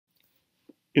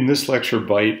In this lecture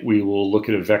bite, we will look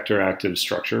at a vector-active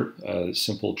structure, a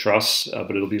simple truss,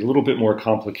 but it'll be a little bit more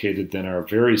complicated than our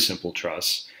very simple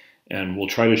truss. And we'll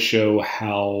try to show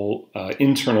how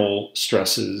internal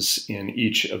stresses in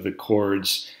each of the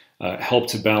chords help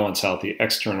to balance out the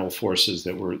external forces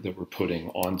that we're putting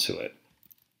onto it.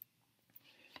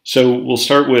 So we'll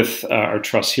start with our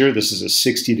truss here. This is a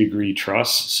 60-degree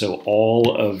truss, so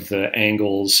all of the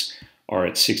angles are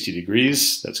at 60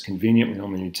 degrees. That's convenient. We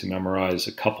only need to memorize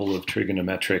a couple of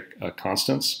trigonometric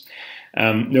constants.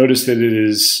 Notice that it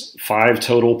is 5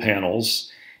 total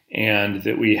panels and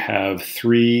that we have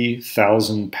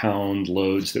 3,000-pound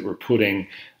loads that we're putting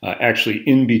actually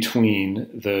in between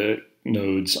the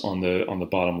nodes on the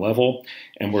bottom level,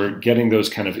 and we're getting those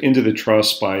kind of into the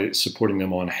truss by supporting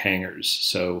them on hangers.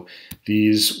 So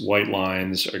these white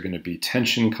lines are going to be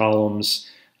tension columns.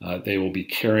 They will be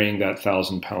carrying that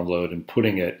 1,000-pound load and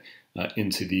putting it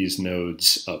into these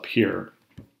nodes up here.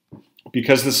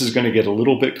 Because this is going to get a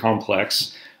little bit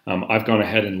complex, I've gone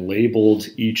ahead and labeled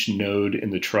each node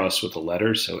in the truss with a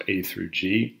letter, so A through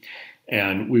G.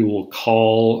 And we will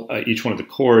call each one of the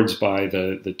chords by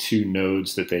the 2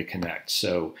 nodes that they connect.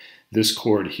 So this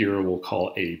chord here we'll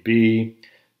call AB,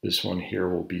 this one here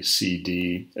will be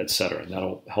CD, etc. And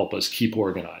that'll help us keep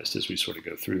organized as we sort of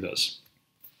go through this.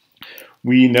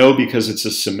 We know, because it's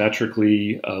a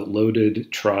symmetrically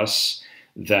loaded truss,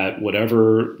 that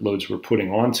whatever loads we're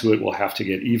putting onto it will have to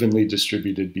get evenly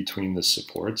distributed between the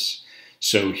supports.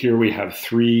 So here we have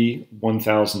 3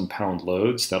 1,000-pound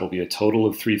loads. That'll be a total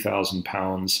of 3,000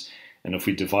 pounds. And if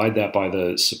we divide that by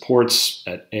the supports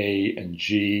at A and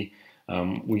G,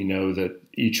 we know that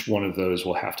each one of those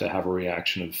will have to have a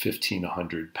reaction of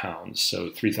 1,500 pounds.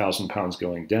 So 3,000 pounds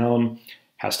going down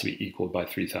has to be equaled by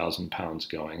 3,000 pounds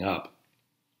going up.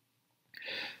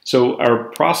 So our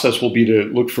process will be to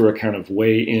look for a kind of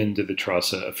way into the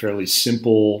truss, a fairly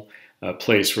simple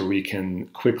place where we can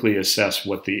quickly assess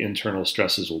what the internal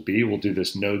stresses will be. We'll do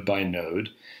this node by node,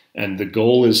 and the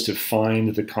goal is to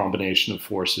find the combination of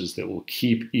forces that will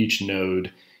keep each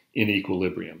node in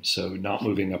equilibrium. So not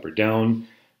moving up or down,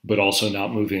 but also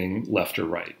not moving left or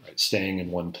right, staying in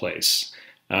one place.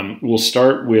 We'll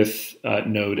start with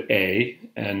node A,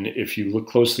 and if you look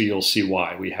closely, you'll see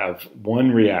why. We have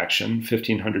one reaction,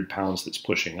 1,500 pounds, that's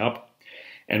pushing up,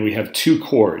 and we have 2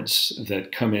 chords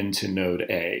that come into node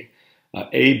A.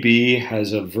 AB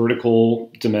has a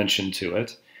vertical dimension to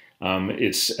it.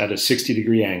 It's at a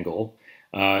 60-degree angle.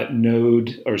 A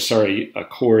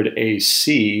chord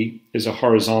AC is a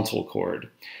horizontal chord,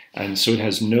 and so it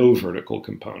has no vertical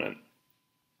component.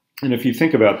 And if you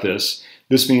think about this,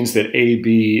 this means that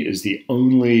AB is the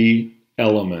only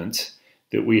element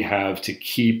that we have to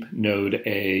keep node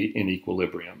A in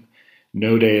equilibrium.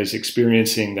 Node A is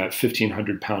experiencing that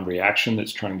 1,500-pound reaction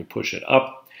that's trying to push it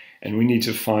up, and we need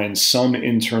to find some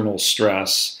internal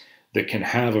stress that can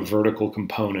have a vertical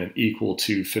component equal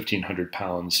to 1,500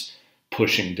 pounds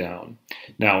pushing down.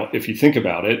 Now, if you think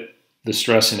about it, the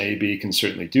stress in AB can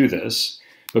certainly do this,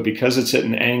 but because it's at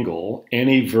an angle,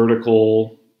 any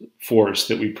vertical force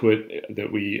that we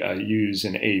use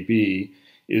in AB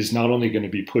is not only going to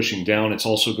be pushing down, it's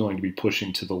also going to be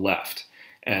pushing to the left.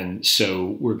 And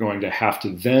so we're going to have to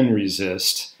then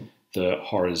resist the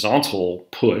horizontal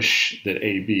push that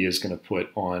AB is going to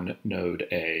put on node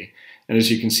A. And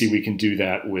as you can see, we can do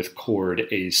that with chord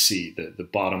AC, the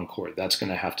bottom chord. That's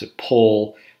going to have to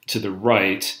pull to the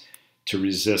right to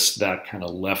resist that kind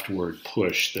of leftward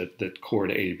push that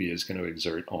chord AB is going to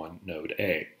exert on node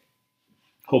A.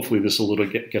 Hopefully this will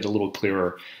get a little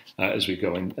clearer as we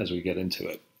get into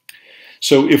it.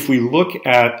 So if we look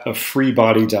at a free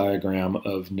body diagram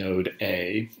of node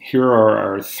A, here are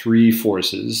our 3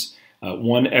 forces.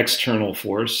 One external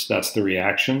force, that's the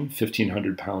reaction,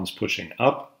 1,500 pounds pushing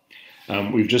up.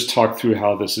 We've just talked through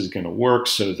how this is going to work.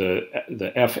 So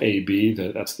the FAB,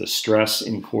 that's the stress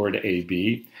in chord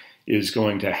AB, is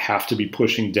going to have to be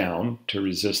pushing down to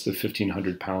resist the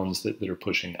 1,500 pounds that are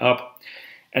pushing up.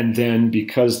 And then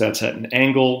because that's at an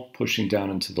angle, pushing down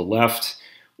and to the left,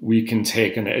 we can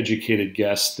take an educated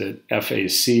guess that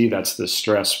FAC, that's the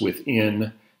stress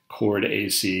within chord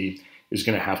AC, is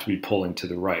going to have to be pulling to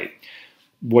the right.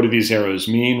 What do these arrows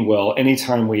mean? Well,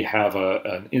 anytime we have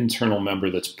an internal member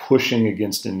that's pushing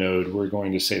against a node, we're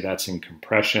going to say that's in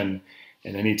compression.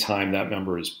 And anytime that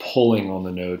member is pulling on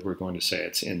the node, we're going to say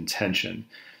it's in tension.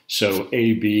 So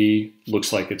AB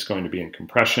looks like it's going to be in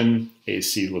compression,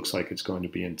 AC looks like it's going to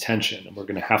be in tension, and we're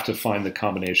going to have to find the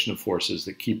combination of forces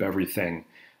that keep everything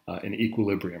in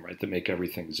equilibrium, right, that make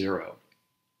everything 0.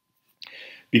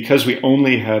 Because we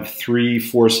only have 3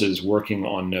 forces working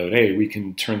on node A, we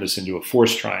can turn this into a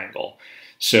force triangle.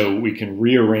 So we can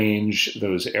rearrange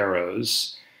those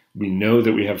arrows. We know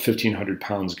that we have 1,500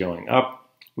 pounds going up.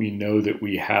 We know that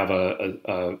we have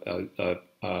a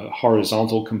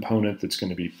horizontal component that's going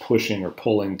to be pushing or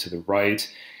pulling to the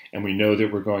right. And we know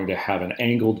that we're going to have an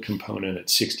angled component at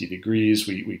 60 degrees.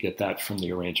 We get that from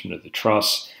the arrangement of the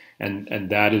truss. And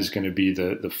that is going to be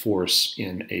the force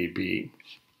in AB.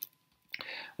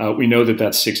 We know that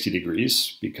that's 60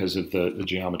 degrees because of the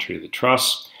geometry of the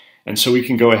truss. And so we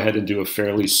can go ahead and do a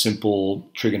fairly simple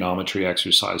trigonometry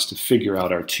exercise to figure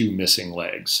out our two missing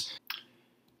legs.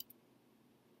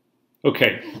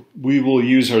 Okay, we will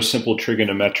use our simple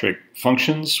trigonometric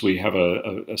functions. We have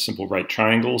a simple right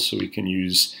triangle, so we can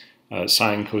use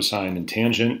sine, cosine, and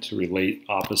tangent to relate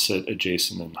opposite,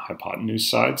 adjacent, and hypotenuse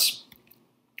sides.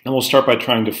 And we'll start by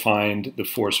trying to find the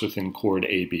force within chord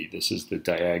AB. This is the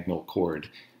diagonal chord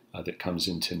that comes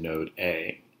into node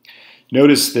A.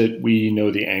 Notice that we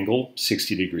know the angle,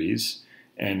 60 degrees,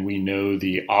 and we know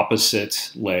the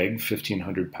opposite leg,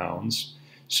 1,500 pounds.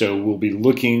 So we'll be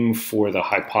looking for the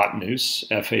hypotenuse,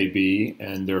 FAB,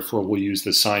 and therefore we'll use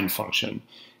the sine function.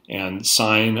 And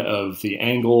sine of the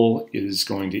angle is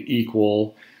going to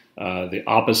equal the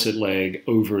opposite leg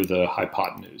over the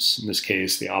hypotenuse. In this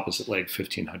case, the opposite leg,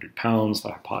 1,500 pounds, the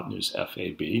hypotenuse,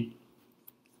 FAB.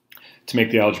 To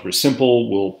make the algebra simple,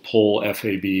 we'll pull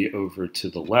FAB over to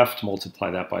the left,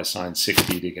 multiply that by sine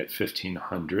 60 to get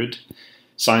 1,500.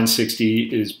 Sine 60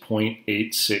 is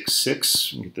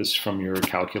 0.866. You get this from your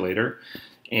calculator.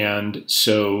 And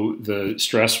so the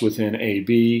stress within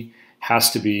AB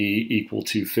has to be equal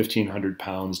to 1,500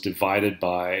 pounds divided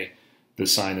by the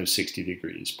sine of 60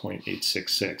 degrees,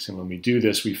 0.866. And when we do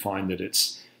this, we find that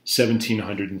it's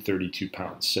 1,732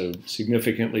 pounds, so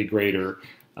significantly greater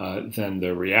than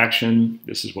the reaction.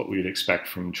 This is what we would expect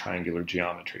from triangular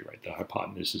geometry, right? The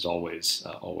hypotenuse is always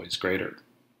greater.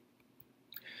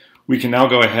 We can now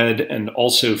go ahead and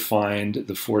also find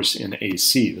the force in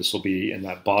AC. This will be in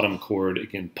that bottom chord,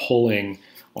 again, pulling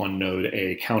on node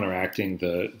A, counteracting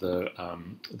the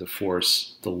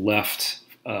force, the left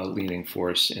leaning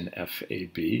force in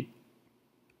FAB.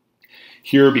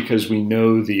 Here, because we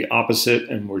know the opposite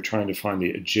and we're trying to find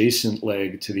the adjacent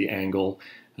leg to the angle,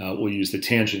 we'll use the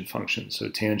tangent function. So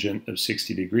tangent of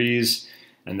 60 degrees,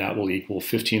 and that will equal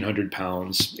 1,500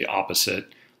 pounds, the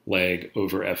opposite leg,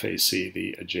 over FAC,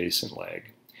 the adjacent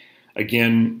leg.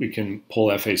 Again, we can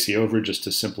pull FAC over just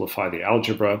to simplify the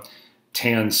algebra.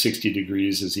 Tan 60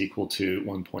 degrees is equal to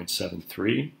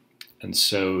 1.73. And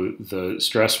so the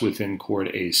stress within chord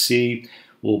AC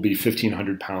will be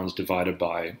 1,500 pounds divided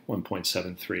by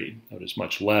 1.73. That is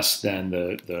much less than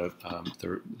the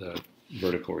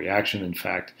vertical reaction. In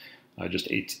fact, just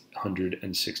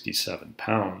 867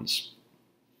 pounds.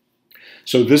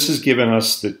 So this has given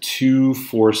us the two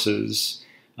forces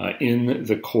in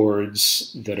the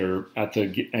chords that are at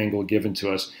the angle given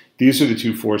to us. These are the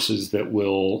two forces that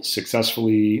will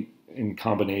successfully, in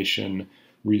combination,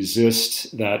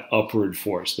 resist that upward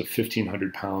force, the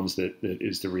 1,500 pounds that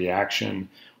is the reaction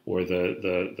or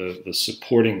the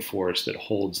supporting force that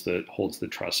holds the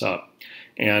truss up.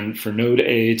 And for node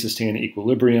A to stay in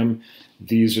equilibrium,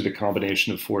 these are the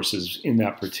combination of forces in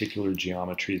that particular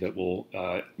geometry that will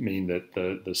mean that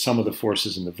the sum of the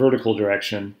forces in the vertical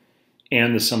direction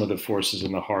and the sum of the forces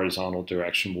in the horizontal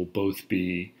direction will both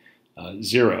be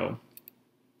 0.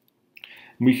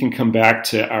 We can come back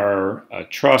to our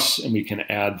truss and we can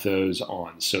add those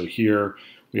on. So here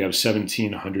we have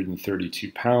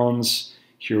 1,732 pounds.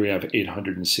 Here we have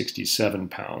 867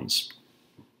 pounds.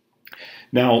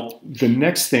 Now, the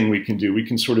next thing we can do, we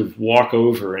can sort of walk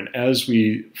over, and as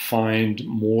we find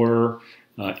more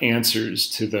answers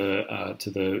to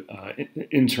the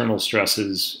internal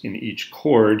stresses in each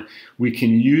chord, we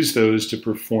can use those to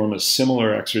perform a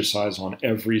similar exercise on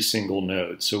every single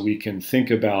node. So we can think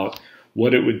about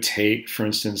what it would take, for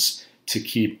instance, to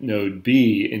keep node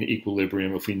B in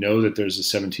equilibrium if we know that there's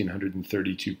a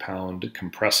 1,732 pound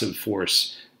compressive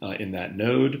force in that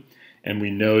node. And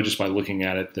we know just by looking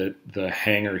at it that the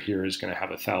hanger here is going to have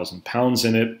 1,000 pounds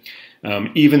in it.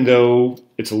 Even though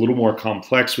it's a little more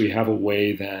complex, we have a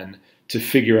way then to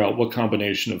figure out what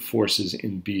combination of forces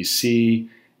in BC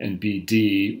and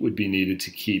BD would be needed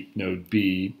to keep node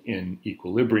B in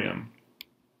equilibrium.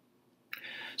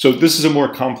 So this is a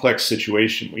more complex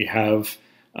situation. We have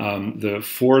the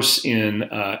force in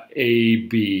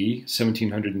AB,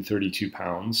 1,732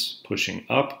 pounds, pushing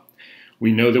up.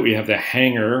 We know that we have the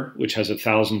hanger, which has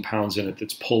 1,000 pounds in it,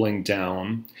 that's pulling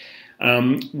down.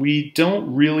 We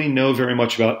don't really know very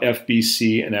much about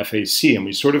FBC and FAC, and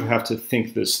we sort of have to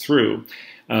think this through.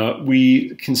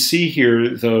 We can see here,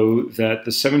 though, that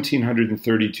the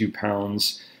 1,732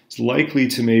 pounds It's likely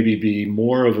to maybe be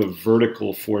more of a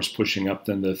vertical force pushing up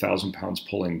than the 1,000 pounds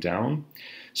pulling down.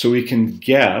 So we can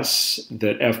guess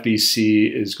that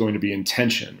FBC is going to be in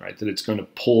tension, right? That it's going to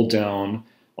pull down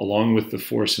along with the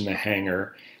force in the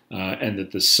hanger, and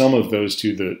that the sum of those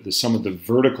two, the sum of the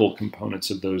vertical components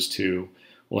of those two,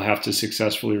 will have to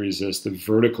successfully resist the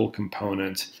vertical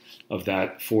component of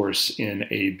that force in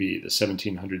AB, the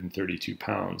 1,732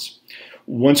 pounds.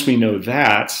 Once we know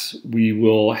that, we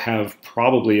will have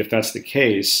probably, if that's the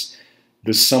case,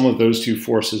 the sum of those two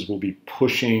forces will be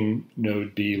pushing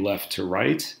node B left to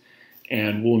right,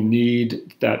 and we'll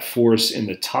need that force in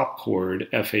the top chord,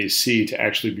 FAC, to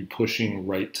actually be pushing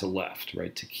right to left,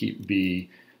 right, to keep B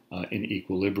in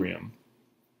equilibrium.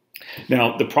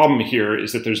 Now, the problem here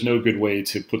is that there's no good way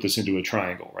to put this into a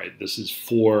triangle, right? This is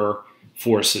 4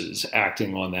 forces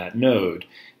acting on that node.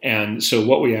 And so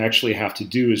what we actually have to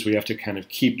do is we have to kind of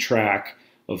keep track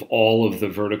of all of the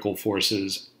vertical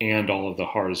forces and all of the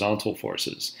horizontal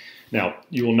forces. Now,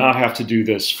 you will not have to do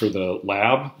this for the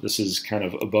lab. This is kind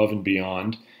of above and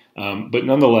beyond. But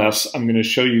nonetheless, I'm going to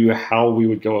show you how we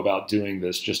would go about doing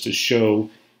this, just to show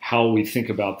how we think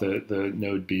about the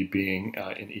node B being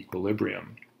in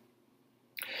equilibrium.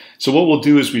 So what we'll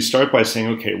do is we start by saying,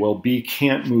 okay, well, B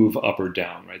can't move up or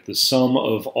down, right? The sum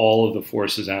of all of the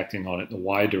forces acting on it in the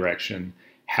y direction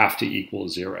have to equal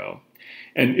 0.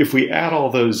 And if we add all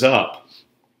those up,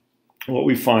 what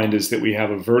we find is that we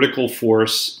have a vertical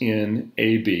force in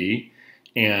AB,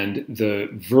 and the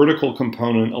vertical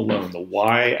component alone, the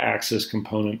y-axis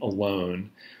component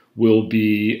alone, will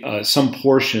be some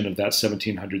portion of that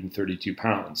 1,732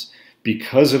 pounds.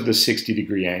 Because of the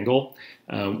 60-degree angle,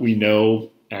 we know,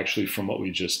 actually from what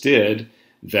we just did,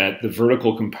 that the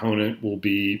vertical component will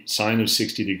be sine of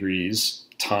 60 degrees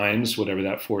times whatever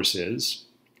that force is.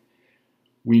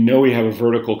 We know we have a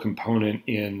vertical component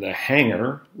in the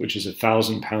hanger, which is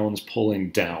 1,000 pounds pulling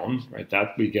down, right?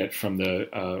 That we get from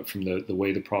the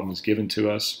way the problem is given to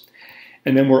us.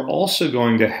 And then we're also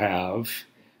going to have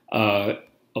a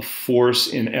force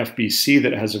in FBC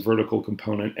that has a vertical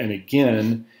component, and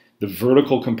again, the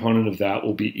vertical component of that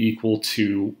will be equal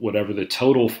to whatever the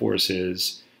total force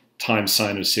is times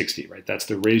sine of 60, right? That's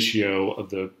the ratio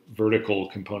of the vertical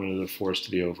component of the force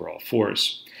to the overall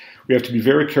force. We have to be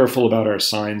very careful about our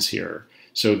signs here.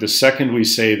 So the second we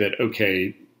say that,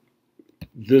 okay,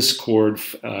 this chord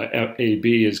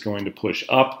AB is going to push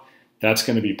up, that's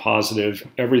going to be positive.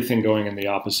 Everything going in the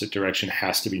opposite direction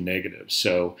has to be negative.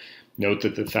 So note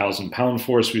that the 1,000-pound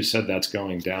force, we said that's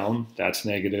going down, that's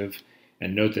negative.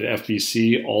 And note that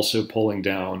FBC, also pulling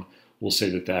down, we'll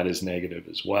say that that is negative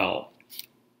as well.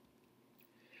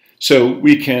 So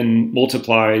we can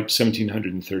multiply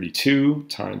 1,732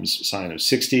 times sine of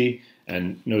 60,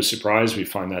 and no surprise, we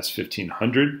find that's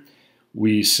 1,500.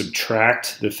 We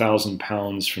subtract the 1,000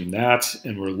 pounds from that,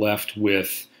 and we're left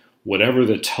with whatever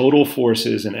the total force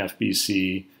is in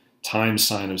FBC times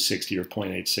sine of 60, or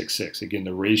 0.866. Again,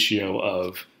 the ratio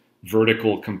of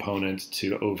vertical component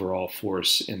to overall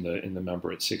force in the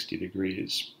member at 60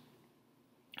 degrees.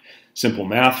 Simple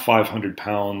math, 500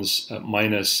 pounds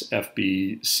minus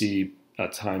FBC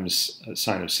times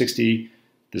sine of 60.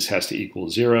 This has to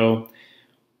equal 0.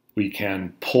 We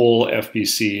can pull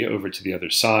FBC over to the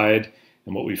other side,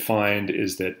 and what we find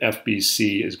is that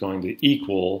FBC is going to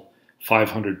equal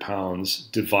 500 pounds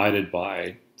divided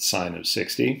by sine of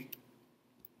 60.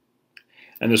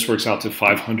 And this works out to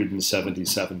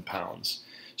 577 pounds.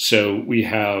 So we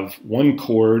have one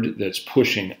chord that's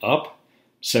pushing up,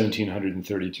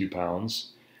 1,732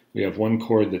 pounds. We have one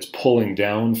chord that's pulling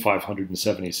down,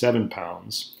 577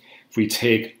 pounds. If we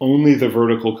take only the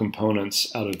vertical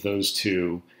components out of those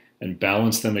two and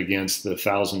balance them against the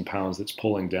 1,000 pounds that's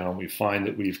pulling down, we find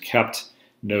that we've kept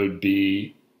node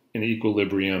B in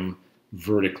equilibrium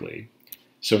vertically.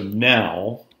 So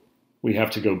now we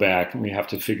have to go back and we have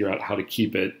to figure out how to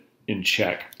keep it in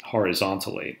check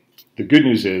horizontally. The good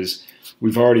news is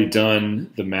we've already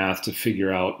done the math to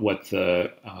figure out what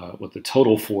the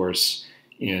total force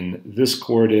in this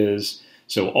chord is.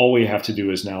 So all we have to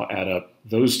do is now add up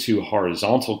those two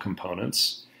horizontal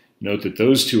components. Note that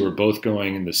those two are both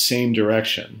going in the same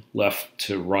direction, left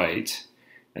to right.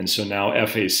 And so now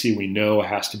FAC we know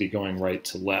has to be going right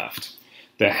to left.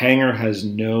 The hanger has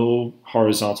no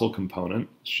horizontal component,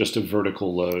 it's just a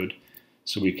vertical load,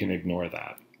 so we can ignore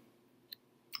that.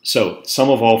 So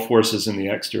sum of all forces in the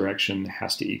x direction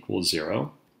has to equal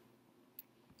 0.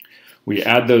 We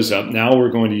add those up. Now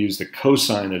we're going to use the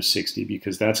cosine of 60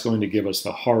 because that's going to give us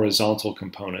the horizontal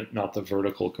component, not the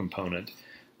vertical component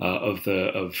of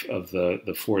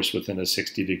the force within a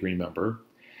 60-degree member.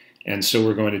 And so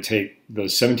we're going to take the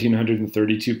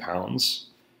 1,732 pounds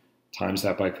times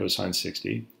that by cosine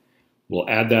 60. We'll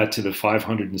add that to the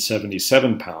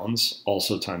 577 pounds,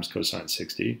 also times cosine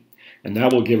 60. And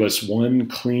that will give us one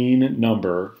clean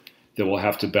number that we'll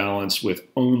have to balance with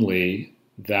only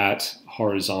that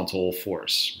horizontal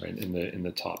force, right, in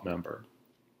the top member.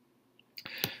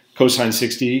 Cosine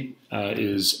 60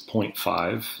 is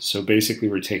 0.5, so basically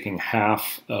we're taking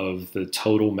half of the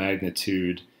total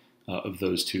magnitude of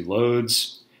those two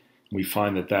loads. We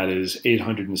find that that is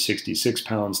 866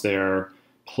 pounds there,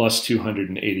 plus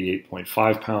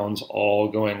 288.5 pounds, all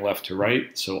going left to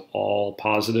right, so all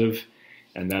positive,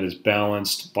 and that is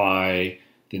balanced by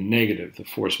the negative, the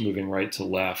force moving right to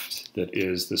left, that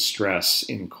is the stress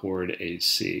in chord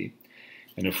AC.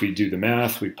 And if we do the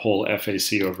math, we pull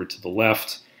FAC over to the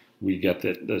left, we get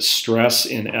that the stress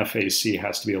in FAC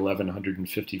has to be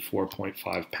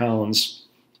 1,154.5 pounds.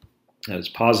 That is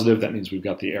positive. That means we've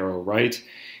got the arrow right.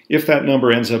 If that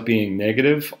number ends up being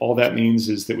negative, all that means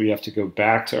is that we have to go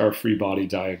back to our free body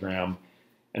diagram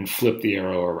and flip the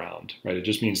arrow around, right? It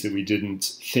just means that we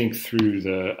didn't think through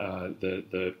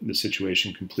the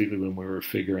situation completely when we were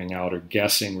figuring out or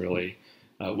guessing really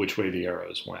which way the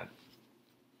arrows went.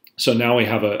 So now we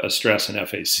have a stress in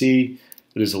FAC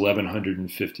that is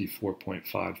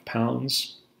 1,154.5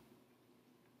 pounds.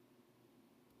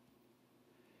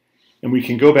 And we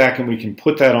can go back and we can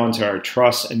put that onto our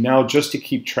truss. And now just to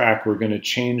keep track, we're going to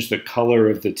change the color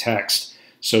of the text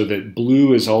so that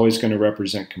blue is always going to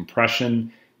represent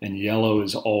compression and yellow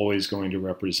is always going to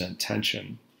represent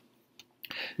tension.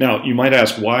 Now, you might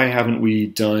ask, why haven't we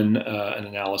done an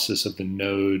analysis of the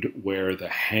node where the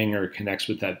hanger connects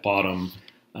with that bottom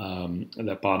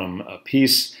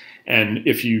piece? And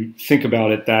if you think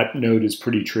about it, that node is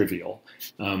pretty trivial.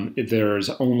 There's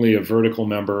only a vertical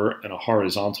member and a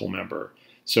horizontal member.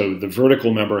 So the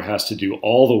vertical member has to do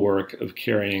all the work of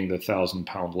carrying the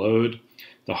 1,000-pound load.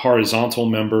 The horizontal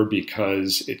member,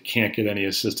 because it can't get any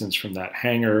assistance from that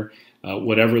hanger,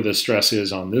 whatever the stress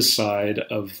is on this side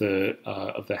of the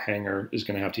hanger is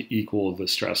going to have to equal the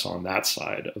stress on that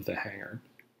side of the hanger.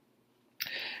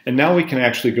 And now we can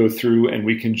actually go through and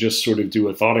we can just sort of do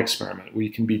a thought experiment. We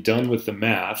can be done with the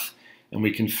math and we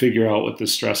can figure out what the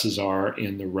stresses are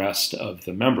in the rest of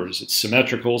the members. It's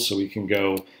symmetrical, so we can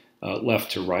go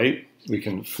left to right. We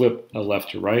can flip left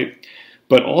to right.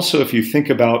 But also if you think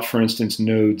about, for instance,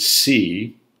 node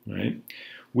C, right,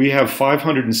 we have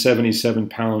 577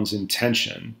 pounds in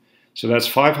tension. So that's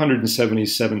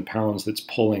 577 pounds that's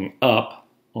pulling up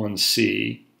on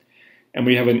C. And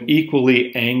we have an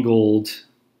equally angled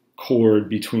chord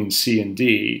between C and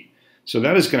D. So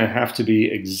that is going to have to be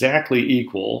exactly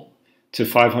equal to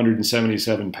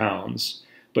 577 pounds.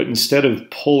 But instead of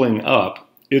pulling up,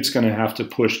 it's going to have to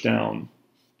push down.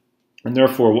 And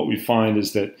therefore, what we find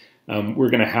is that we're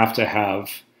going to have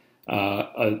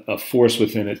a force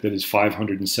within it that is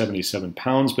 577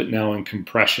 pounds, but now in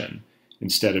compression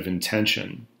instead of in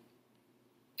tension.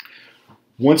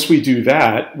 Once we do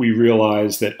that, we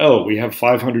realize that, oh, we have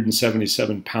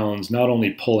 577 pounds not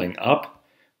only pulling up,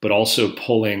 but also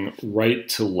pulling right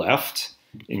to left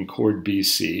in chord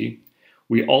BC.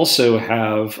 We also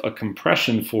have a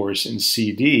compression force in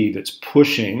CD that's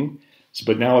pushing,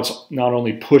 but now it's not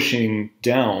only pushing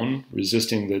down,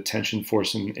 resisting the tension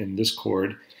force in this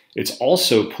chord, it's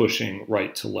also pushing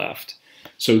right to left.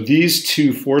 So these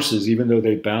two forces, even though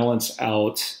they balance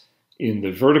out in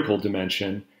the vertical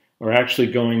dimension, are actually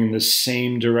going in the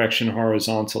same direction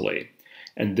horizontally.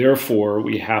 And therefore,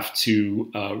 we have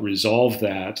to resolve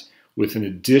that with an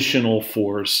additional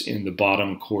force in the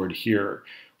bottom chord here.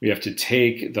 We have to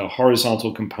take the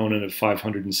horizontal component of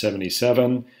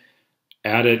 577,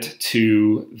 add it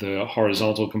to the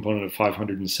horizontal component of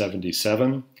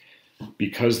 577.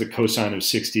 Because the cosine of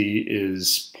 60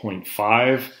 is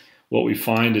 0.5, what we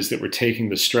find is that we're taking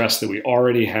the stress that we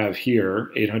already have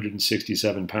here,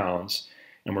 867 pounds,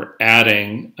 and we're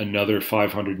adding another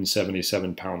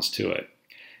 577 pounds to it.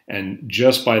 And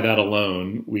just by that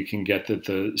alone, we can get that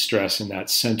the stress in that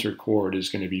center chord is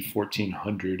going to be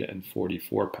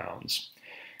 1,444 pounds.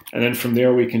 And then from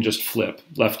there, we can just flip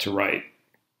left to right.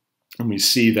 And we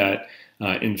see that,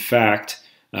 in fact,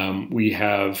 we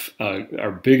have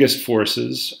our biggest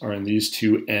forces are in these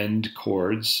two end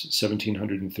chords,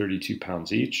 1,732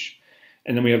 pounds each.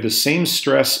 And then we have the same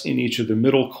stress in each of the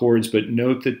middle chords, but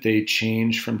note that they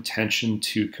change from tension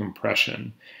to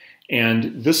compression.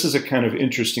 And this is a kind of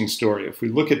interesting story. If we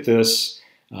look at this,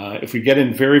 if we get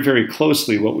in very, very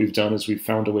closely, what we've done is we've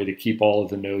found a way to keep all of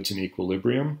the nodes in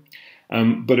equilibrium.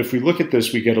 But if we look at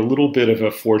this, we get a little bit of a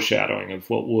foreshadowing of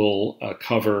what we'll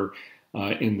cover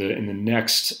in the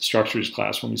next structures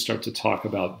class when we start to talk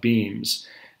about beams.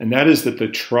 And that is that the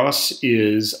truss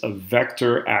is a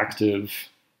vector-active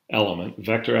element,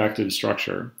 vector-active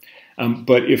structure.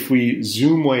 But if we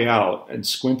zoom way out and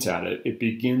squint at it, it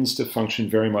begins to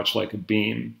function very much like a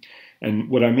beam. And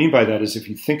what I mean by that is if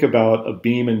you think about a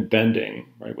beam and bending,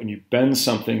 right? When you bend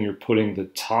something, you're putting the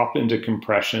top into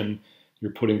compression, you're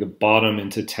putting the bottom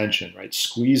into tension, right?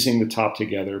 Squeezing the top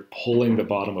together, pulling the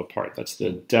bottom apart. That's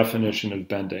the definition of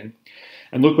bending.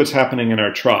 And look what's happening in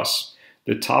our truss.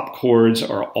 The top chords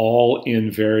are all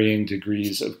in varying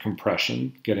degrees of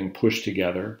compression, getting pushed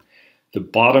together. The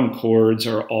bottom chords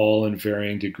are all in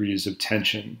varying degrees of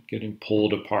tension, getting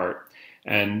pulled apart.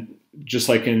 And just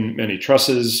like in many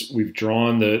trusses, we've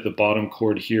drawn the bottom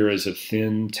chord here as a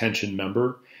thin tension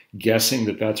member, guessing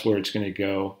that that's where it's going to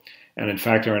go. And in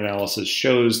fact, our analysis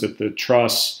shows that the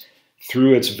truss,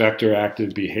 through its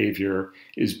vector-active behavior,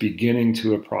 is beginning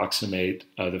to approximate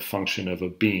the function of a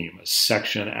beam, a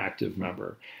section-active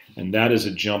member. And that is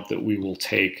a jump that we will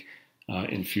take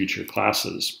in future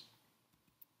classes.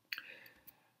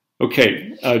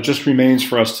 Okay, just remains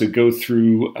for us to go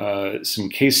through some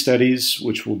case studies,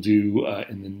 which we'll do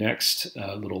in the next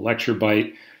little lecture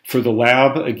bite. For the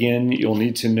lab, again, you'll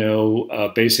need to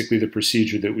know basically the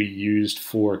procedure that we used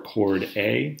for chord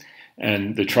A.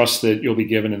 And the truss that you'll be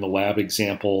given in the lab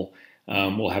example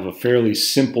will have a fairly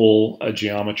simple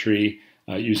geometry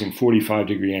using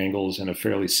 45-degree angles and a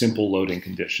fairly simple loading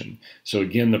condition. So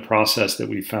again, the process that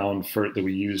we found that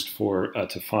we used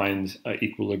to find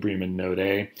equilibrium in node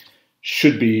A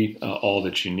should be all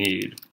that you need.